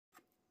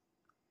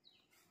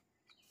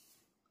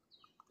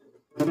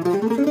ल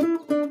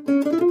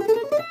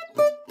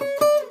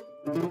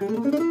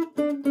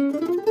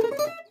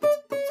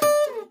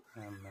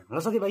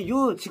साथीभाइ यो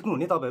सिक्नु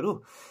हुने तपाईहरु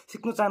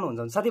सिक्नु चाहनुहुन्छ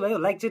भने साथीभाइ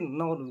लाइक चाहिँ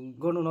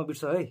गर्नु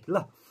नबिर्स है ल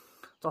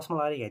चस्मा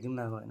लगाएर हेर्दिउँ न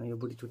हैन यो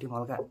बुढी चुटी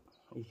मल्का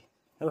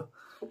हो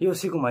यो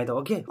सिकौँ है त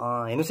ओके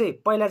हेर्नुस् है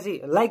पहिला चाहिँ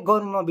लाइक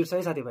गर्नु नबिर्स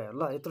है साथीभाइहरु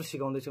ल यत्रो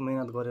सिकाउँदैछु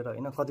मेहनत गरेर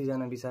हैन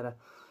कतिजना बिचारा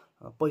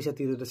पैसा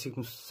तिरेर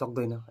सिक्नु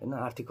सक्दैन हैन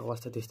आर्थिक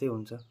अवस्था त्यस्तै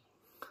हुन्छ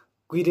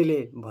कुइरेले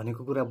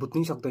भनेको कुरा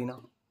बुझ्नै सक्दैन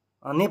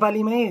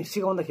नेपालीमै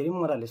सिकाउँदाखेरि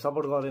मराले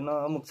सपोर्ट गरेन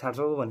मुख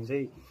छाड्छौ भने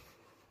चाहिँ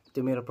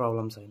त्यो मेरो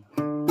प्रब्लम छैन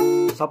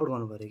सपोर्ट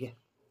गर्नु पर्यो के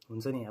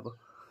हुन्छ नि अब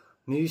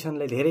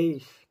म्युजिशियनलाई धेरै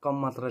कम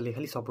मात्राले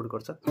खाली सपोर्ट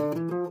गर्छ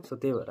सो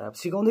त्यही भएर अब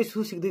सिकाउँदैछु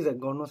सिक्दै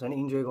गर्नुहोस् हैन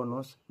इन्जोय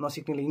गर्नुहोस्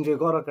नसिक्नेले इन्जोय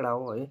गर केडा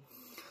हो है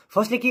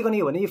फर्स्टले के गर्ने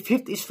हो भने यो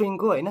 5th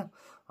स्ट्रिङको हैन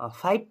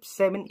 5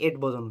 7 8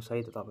 बजाउनुस्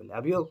है त तपाईले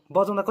अब यो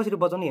बजाउँदा कसरी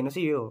बजाउने हेर्नुस्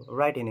है यो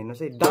राइट ह्यान्ड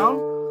हेर्नुस् है down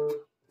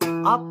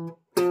up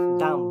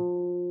down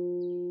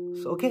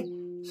so okay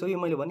so यो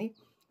मैले भने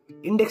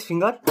इंडेक्स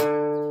फिंगर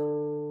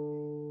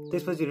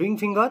त्यसपछि रिङ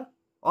फिंगर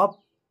अप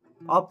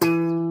अप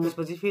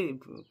त्यसपछि फेरि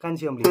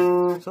कान्छी औँली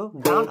so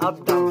down up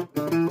down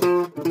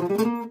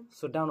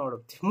so down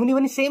up मुनि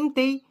पनि सेम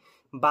त्यही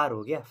बार हो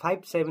क्या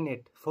 5 7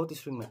 8 4th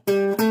स्ट्रिङमा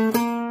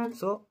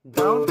so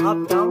down up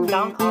down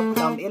down up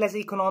down यसलाई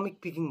चाहिँ इकोनोमिक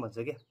पिकिङ भन्छ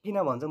क्या किन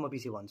भन्छ म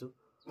पछि भन्छु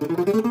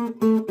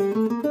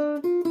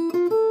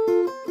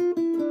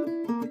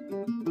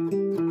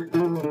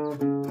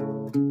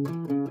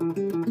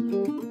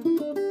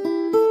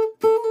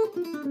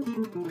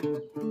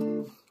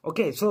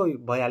ओके सो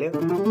भइहाल्यो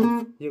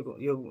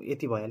यो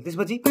यति भइहाल्यो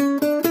त्यसपछि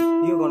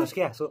यो गर्नुस्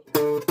क्या सो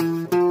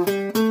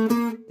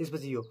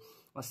त्यसपछि यो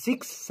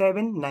 6 7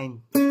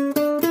 9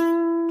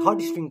 थर्ड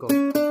स्ट्रिङको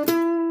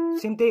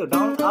सेम त्यही हो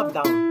down up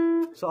down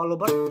so all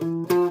over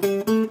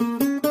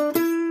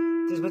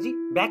त्यसपछि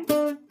ब्याक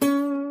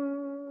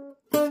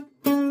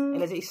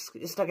यसलाई चाहिँ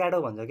स्टागाटो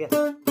भन्छ क्या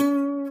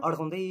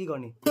अड्काउँदै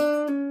गर्ने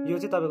यो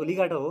चाहिँ तपाईको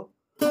लिगाटो हो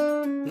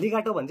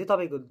लिगाटो भन्छ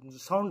तपाईको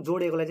साउन्ड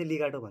जोडेकोलाई चाहिँ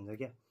लिगाटो भन्छ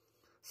क्या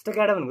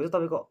स्टागाटो भनेको चाहिँ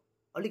तपाईको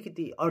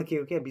अलिकति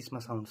अड्कियो क्या बीचमा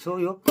साउन्ड सो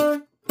यो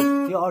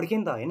अड्कियो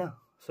नि त हैन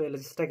सो यसलाई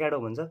चाहिँ स्टागाटो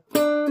भन्छ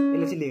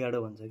यसलाई चाहिँ लिगाटो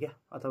भन्छ क्या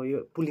अथवा यो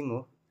पुलिङ हो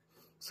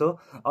सो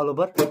अल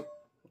ओभर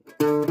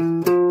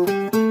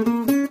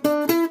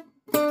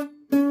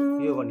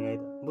यो गर्ने है त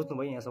बुझ्नु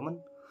भयो यहाँसम्म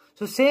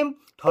सो सेम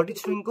 30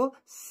 स्ट्रिङको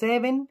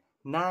 7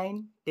 9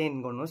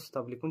 10 गर्नुहोस्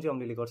तपाईले कुन चाहिँ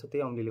औँलीले गर्छ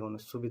त्यही औँलीले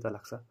गर्नुहोस् सुविधा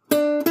लाग्छ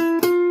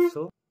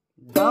सो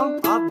डाउन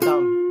अप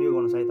डाउन यो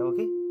गर्नुहोस् है त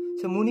ओके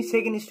सो मुनि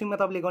सेकेन्ड स्ट्रिङमा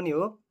तपाईले गर्ने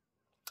हो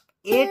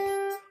 8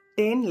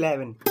 10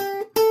 11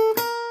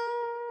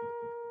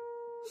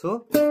 सो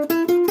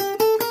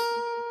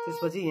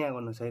त्यसपछि यहाँ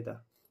गर्नुहोस् है त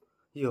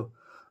यो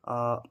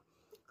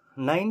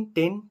 9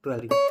 10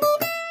 12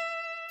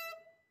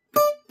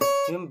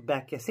 यो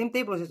ब्याक क्या सेम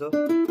त्यही प्रोसेस हो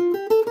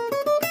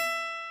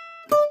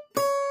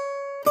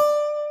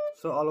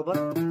सो अल ओभर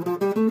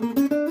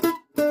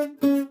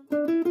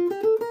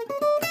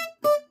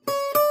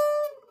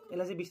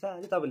यसलाई चाहिँ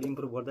बिस्तारै तपाईले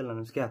इम्प्रुभ गर्दै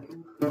लानुहोस् क्या